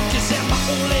full of monkeys, and my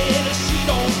old lady, she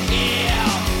don't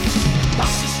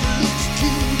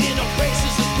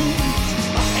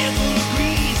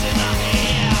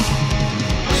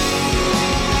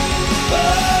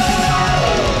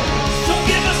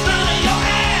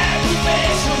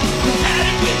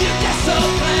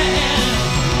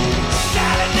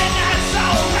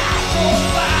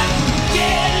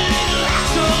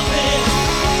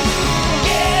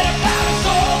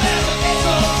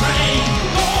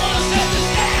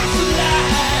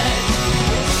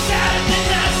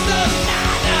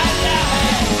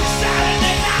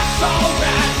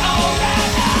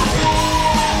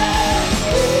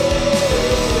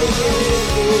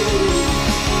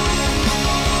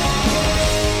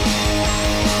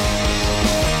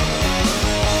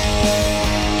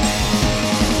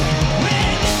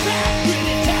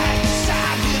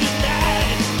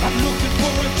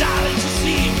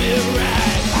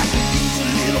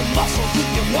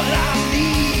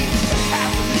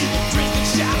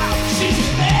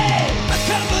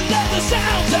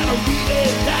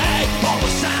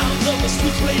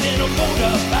rollerblade in a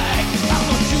motorbike. I'm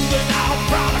a juvenile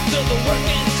product of the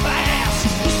working class,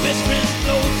 whose best friend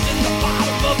floats in the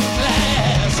bottom of a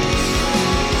glass.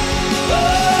 Oh,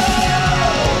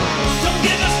 don't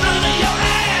give us none of your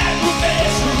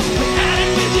aggravation. We're at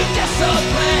it with your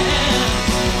discipline.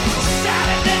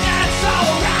 Saturday night's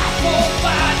alright for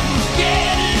fighting.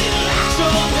 Get it in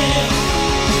action then.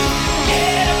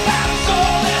 Get about it so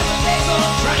there's a diesel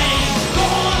train.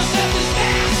 Gonna set this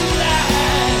gas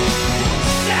alight.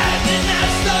 Saturday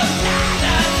night's the night.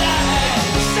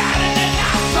 Saturday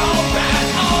night's alright,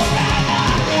 alright,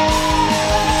 alright.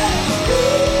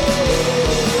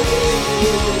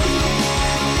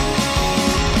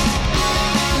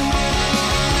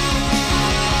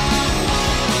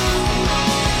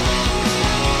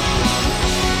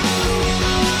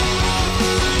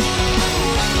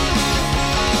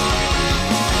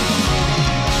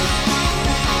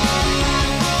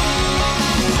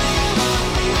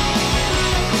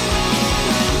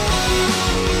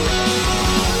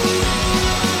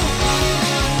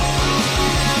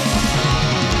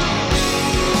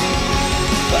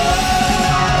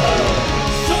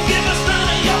 Don't give us none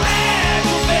of your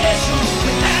aggravation.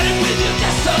 We're at it with your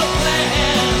discipline.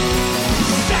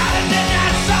 Saturday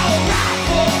night's alright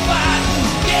for fighting.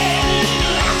 Get it in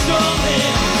action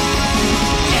then.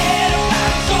 Get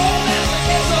about it so there's a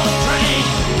diesel train.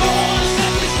 Gonna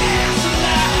set this gas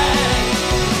alight.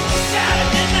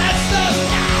 Saturday night's the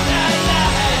night.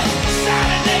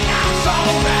 Saturday night's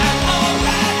alright,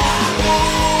 alright,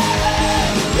 alright.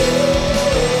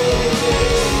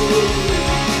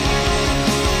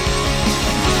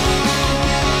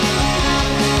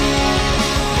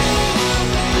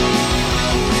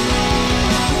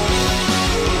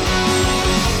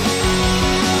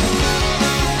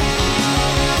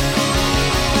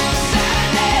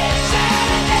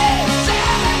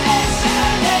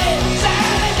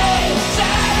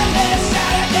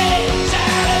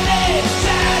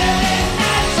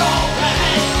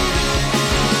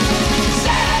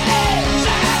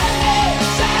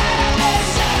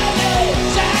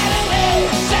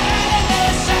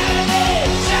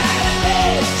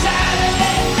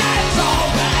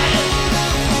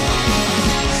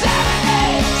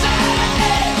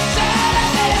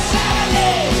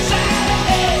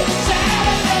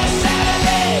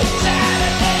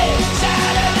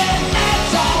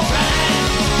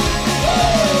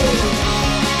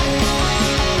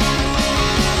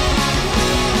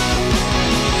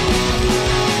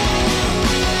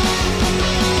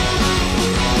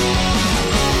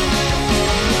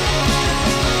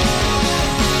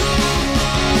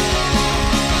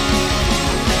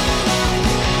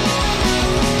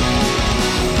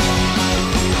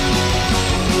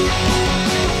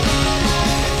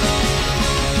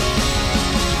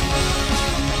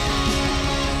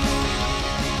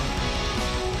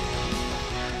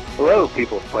 Hello,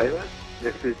 People's Playlist.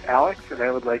 This is Alex, and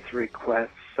I would like to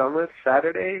request Summer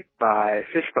Saturday by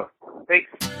Fishbone. Thanks.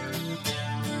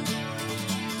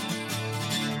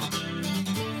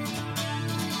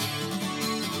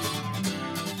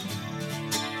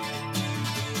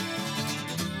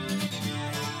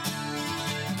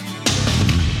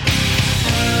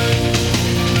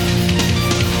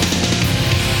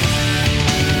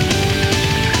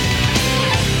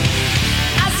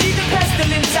 I see the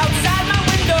pestilence outside my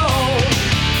window.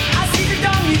 I see the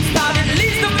dawn meets spotted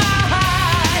leaves of my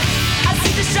high. I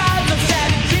see the shards of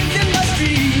shattered dreams in the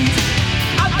streets.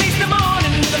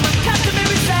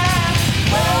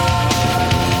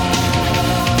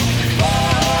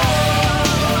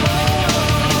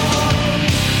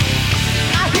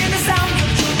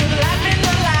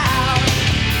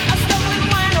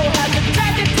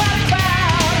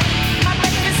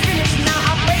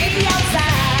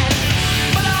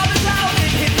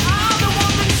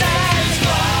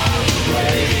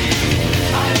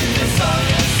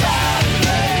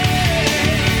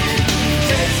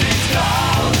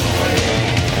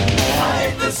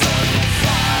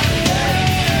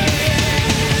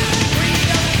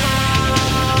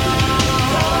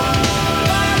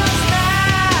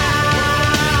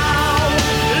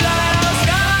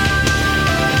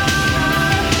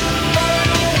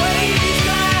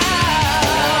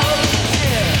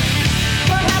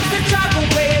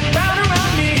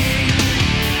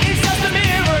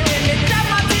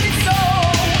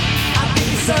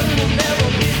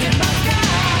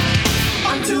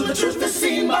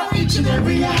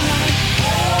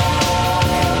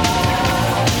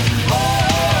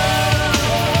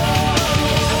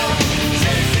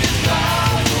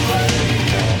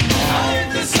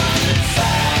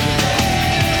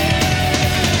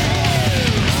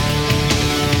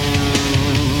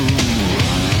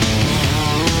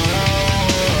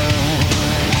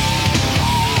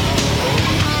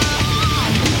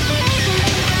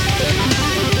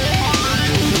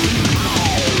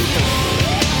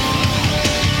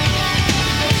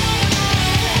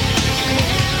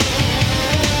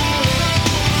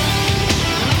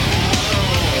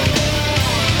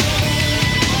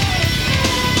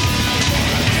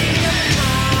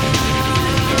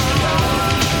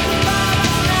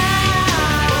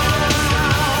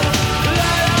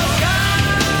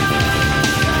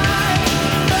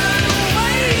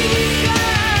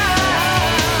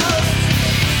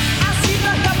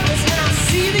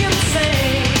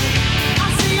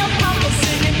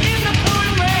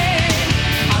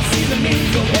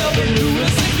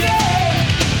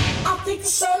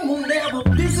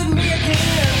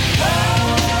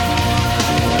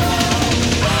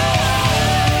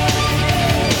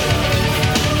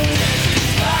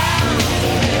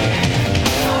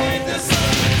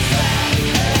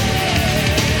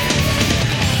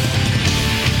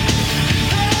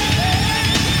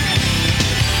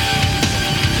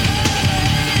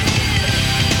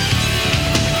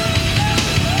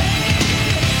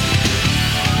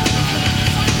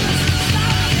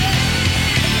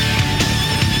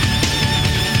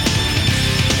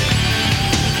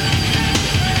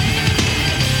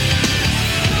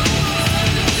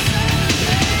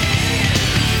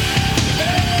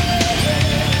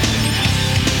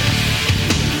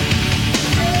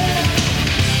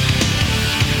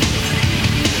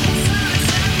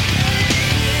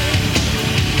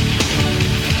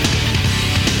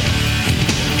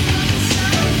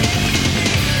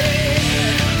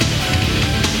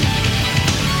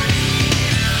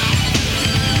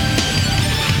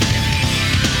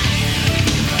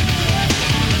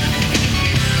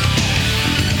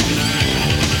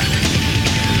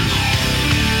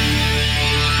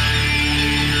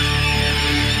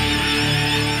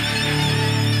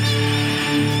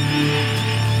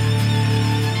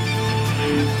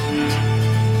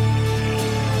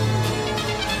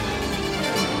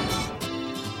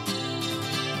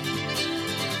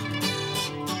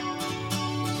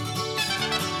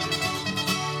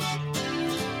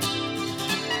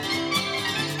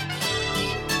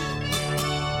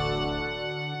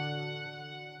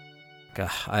 God,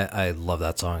 I love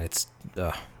that song. It's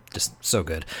just so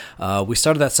good. We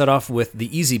started that set off with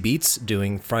the Easy Beats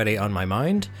doing Friday on My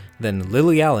Mind, then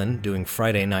Lily Allen doing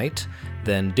Friday Night,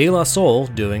 then De La Soul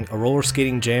doing a roller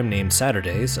skating jam named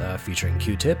Saturdays, featuring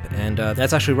Q-Tip, and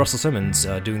that's actually Russell Simmons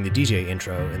doing the DJ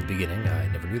intro in the beginning. I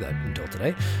never knew that until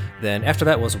today. Then after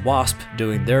that was Wasp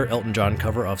doing their Elton John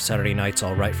cover of Saturday Night's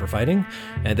All Right for Fighting,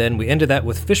 and then we ended that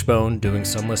with Fishbone doing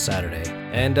Sunless Saturday.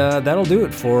 And that'll do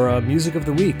it for Music of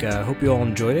the Week. I hope you all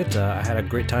enjoyed it. I had a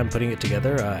great time putting it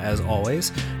together, as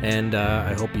always, and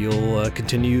I hope you'll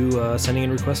continue sending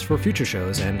in requests for future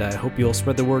shows, and I hope you'll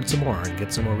spread the word some more and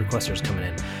get some more requesters coming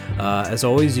in. As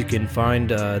always, you can find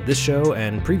this show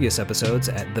and previous episodes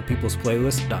at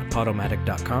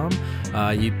thepeoplesplaylist.podomatic.com.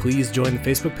 You please join the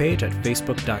Facebook page at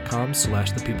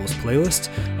facebook.com/thepeoplesplaylist.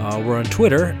 We're on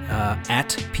Twitter at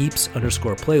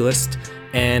peeps_playlist.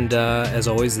 And as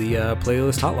always, the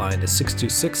playlist hotline is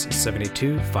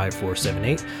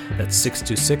 626-72-5478. That's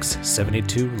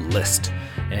 626-72-LIST.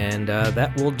 And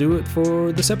that will do it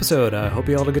for this episode. I hope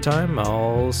you all had a good time.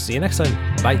 I'll see you next time.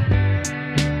 Bye.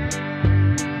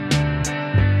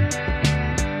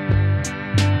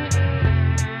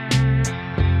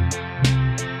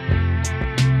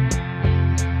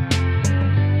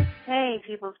 Hey,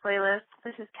 People's Playlist.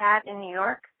 This is Kat in New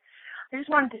York. I just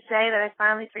wanted to say that I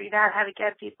finally figured out how to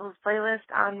get People's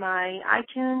Playlist on my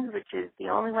iTunes, which is the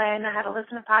only way I know how to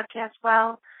listen to podcasts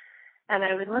well. And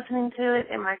I've been listening to it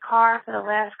in my car for the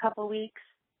last couple of weeks,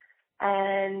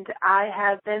 and I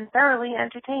have been thoroughly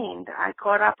entertained. I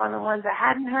caught up on the ones I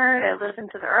hadn't heard. I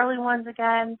listened to the early ones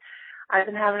again. I've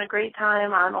been having a great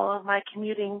time on all of my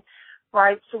commuting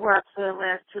rides to work for the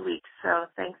last 2 weeks. So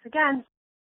thanks again.